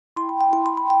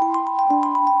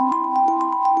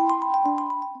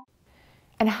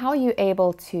And how are you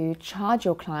able to charge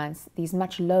your clients these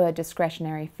much lower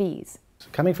discretionary fees? So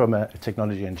coming from a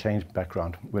technology and change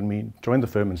background, when we joined the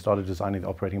firm and started designing the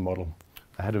operating model,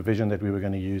 I had a vision that we were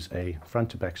going to use a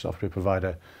front-to-back software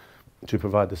provider to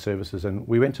provide the services, and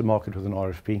we went to market with an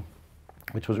RFP,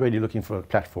 which was really looking for a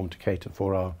platform to cater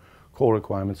for our core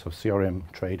requirements of CRM,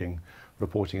 trading,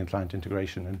 reporting and client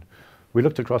integration. And we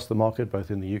looked across the market, both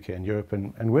in the UK and Europe,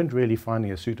 and weren't really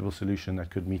finding a suitable solution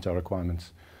that could meet our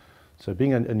requirements. So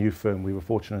being a new firm, we were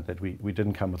fortunate that we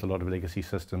didn't come with a lot of legacy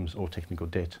systems or technical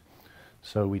debt.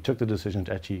 So we took the decision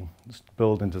to actually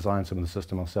build and design some of the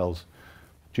system ourselves,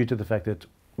 due to the fact that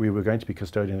we were going to be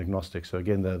custodian agnostic. So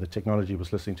again, the technology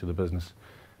was listening to the business,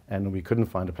 and we couldn't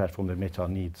find a platform that met our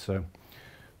needs. So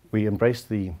we embraced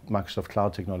the Microsoft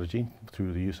Cloud technology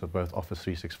through the use of both Office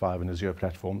 365 and Azure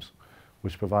platforms,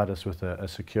 which provide us with a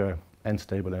secure and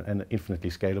stable and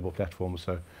infinitely scalable platform.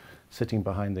 So sitting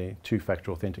behind the two-factor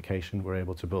authentication, we're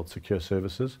able to build secure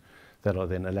services that are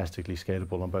then elastically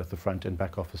scalable on both the front and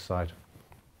back office side.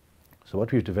 So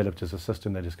what we've developed is a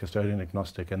system that is custodian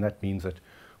agnostic, and that means that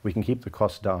we can keep the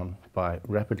costs down by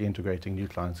rapidly integrating new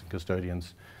clients and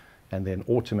custodians, and then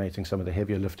automating some of the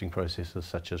heavier lifting processes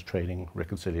such as trading,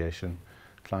 reconciliation,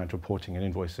 client reporting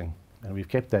and invoicing. And we've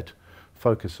kept that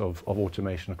focus of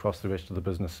automation across the rest of the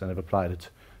business and have applied it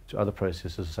to other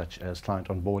processes such as client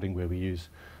onboarding, where we use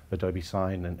Adobe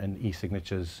Sign and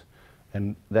e-signatures,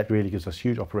 and that really gives us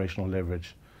huge operational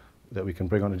leverage that we can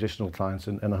bring on additional clients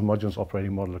and a homogeneous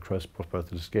operating model across both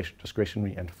the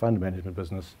discretionary and fund management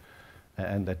business,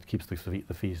 and that keeps the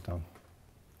fees down.